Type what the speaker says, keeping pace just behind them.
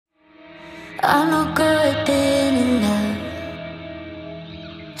I'm no good being in love.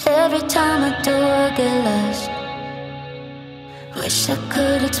 Every time I do, I get lost. Wish I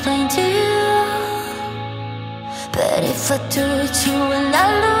could explain to you, but if I do, it's you and I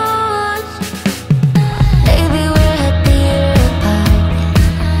lose. Maybe we're happier apart,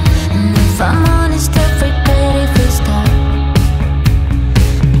 and if I'm honest, I regret if we start.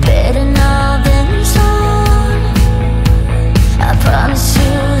 Better now than soon. I promise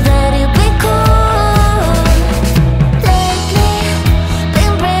you that it'll be cool. Lately,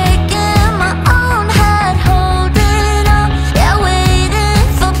 been breaking my own heart, holding on, yeah, waiting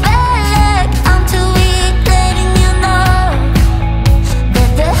for bad luck. I'm too weak, letting you know that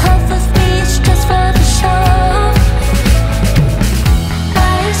the half of me is just for the show.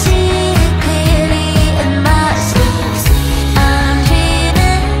 I see it clearly in my sleep. I'm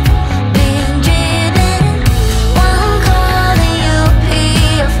dreaming, been dreaming. One call and you'll be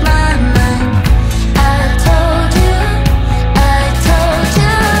off my mind. I told you,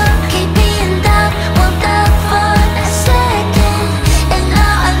 keep me in doubt, won't doubt for a second. And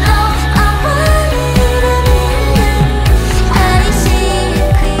now I know I'm wanting you to mean it. I see it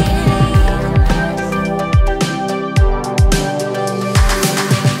clearly.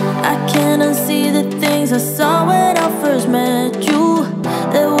 I can't unsee the things I saw when I first met you.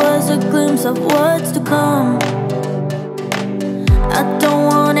 There was a glimpse of what's to come. I don't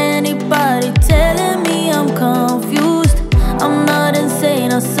want anybody telling me I'm confused. I'm not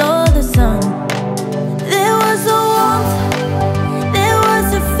insane, I saw the sun. There was a warmth, there was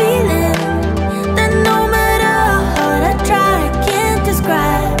a feeling that no matter how hard I try, I can't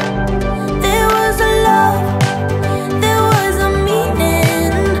describe. There was a love, there was a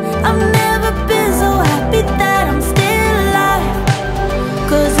meaning. I've never been so happy that I'm still alive.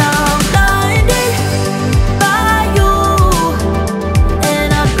 'Cause I'm blinded by you, and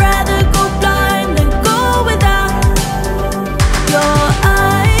I'd rather go blind than go without. Your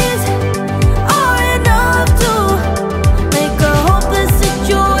eyes are enough to make a hopeless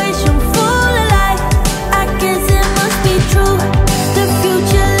situation full of life. I guess it must be true. The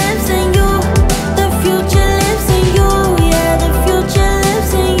future lives in you. The future lives in you. Yeah, the future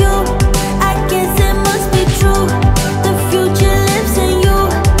lives in you. I guess it must be true. The future lives in you.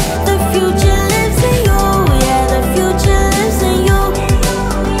 The future lives in you. Yeah, the future lives in you.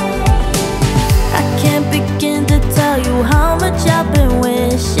 I can't begin to tell you how much I've been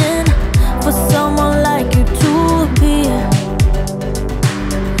wishing for someone like you to appear.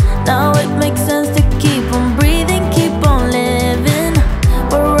 Now it makes sense to keep on breathing, keep on living.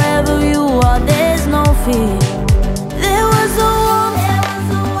 Wherever you are, there's no fear. There was a warmth,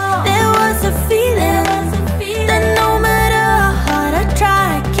 there was a feeling that no matter how hard I try,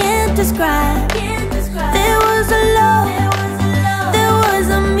 I can't describe. There was a love, there was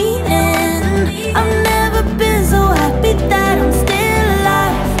a meaning. I've never been so happy that I'm still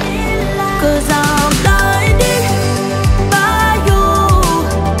alive. 'Cause I'm blinded by you,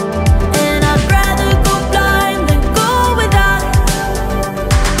 and I'd rather go blind than go without.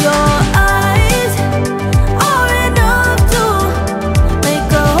 Your eyes are enough to make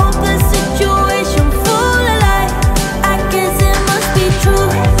a hopeless situation full of life. I guess it must be true.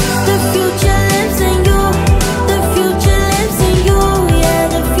 The future lives in you. The future lives in you. Yeah,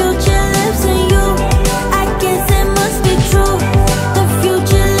 the future lives in you. I guess it must be true. The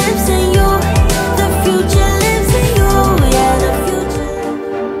future lives in you. The future lives in you. Yeah, the future.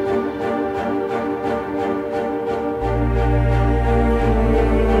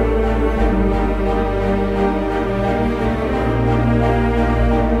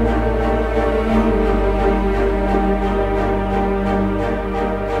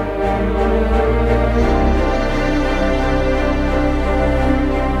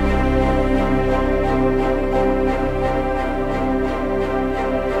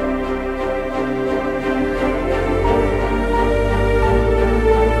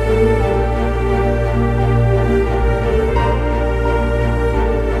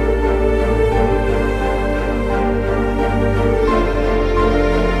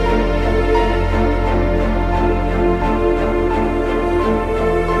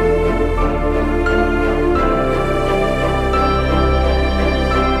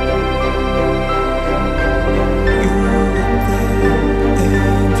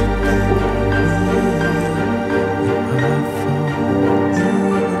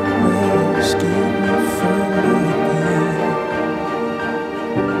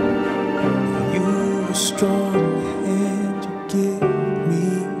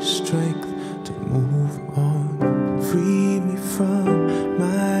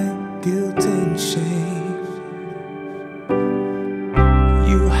 guilt and shame.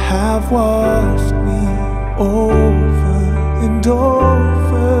 You have washed me over and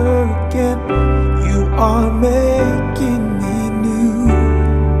over again. You are making me new.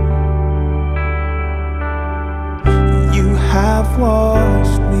 You have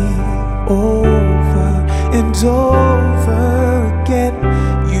washed me over and over again.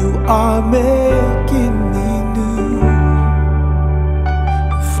 You are making me new.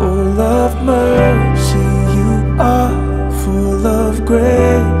 Full of mercy, you are. Full of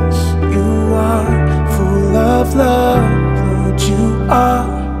grace, you are. Full of love, Lord, you are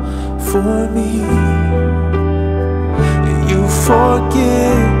for me. You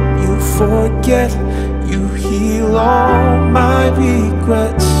forgive, you forget, you heal all my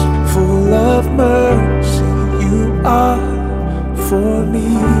regrets. Full of mercy, you are for me.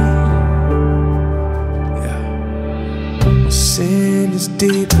 Sin is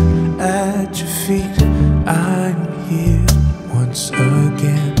deep at your feet. I'm here once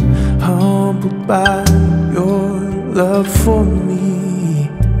again, humbled by your love for me.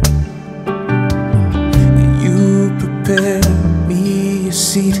 You prepare me a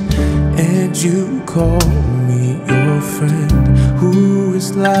seat and you call me your friend, who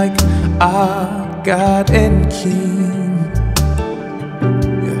is like our God and King.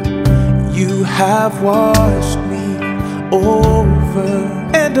 You have washed me over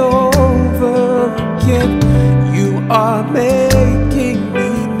and over again. You are making me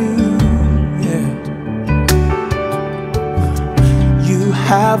new, yeah. You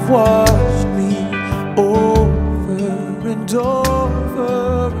have washed me over and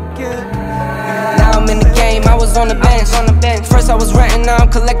over again. Now I'm in the game, I was on the bench. First I was renting, now I'm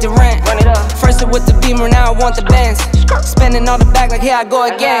collecting rent. First it with the Beamer, now I want the Benz. Spending all the back like here I go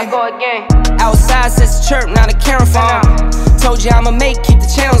again. Outside says chirp, now the camera phone. Told you I'ma keep the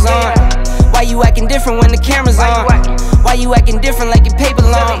channels on. Why you acting different when the camera's on? Why you acting different like your paper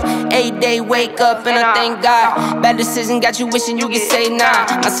long? 8 day wake up and I thank God. Bad decision got you wishing you could say nah.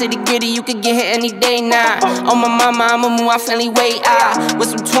 My city gritty, you could get hit any day now. On my mama, I'ma move my family way out. With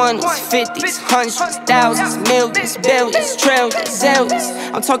some 20s, 50s, hundreds, thousands, millions, billions, trillions, zillions.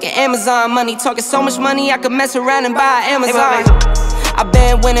 I'm talking Amazon money, talking so much money I could mess around and buy Amazon. I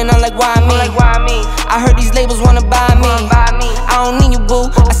been winning, I'm like, why me? I heard these labels wanna buy me. I don't need you, boo,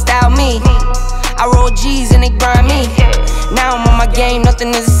 I style me. I roll G's and they grind me. Now I'm on my game, nothing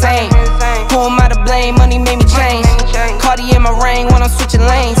is the same. Who am I to blame? Money made me change. Cardi in my ring when I'm switching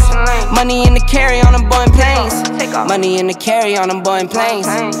lanes. Money in the carry on them Boeing planes. Money in the carry on them Boeing planes.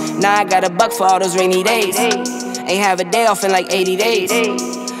 Now I got a buck for all those rainy days. Ain't have a day off in like 80 days.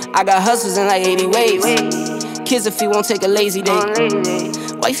 I got hustles in like 80 ways. Kids if he won't take a lazy day.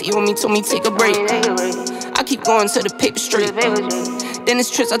 Wifey on me told me take a break. I keep going to the paper straight. Then it's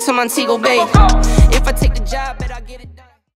trips out to Montego Bay. If I take the job, bet I get it.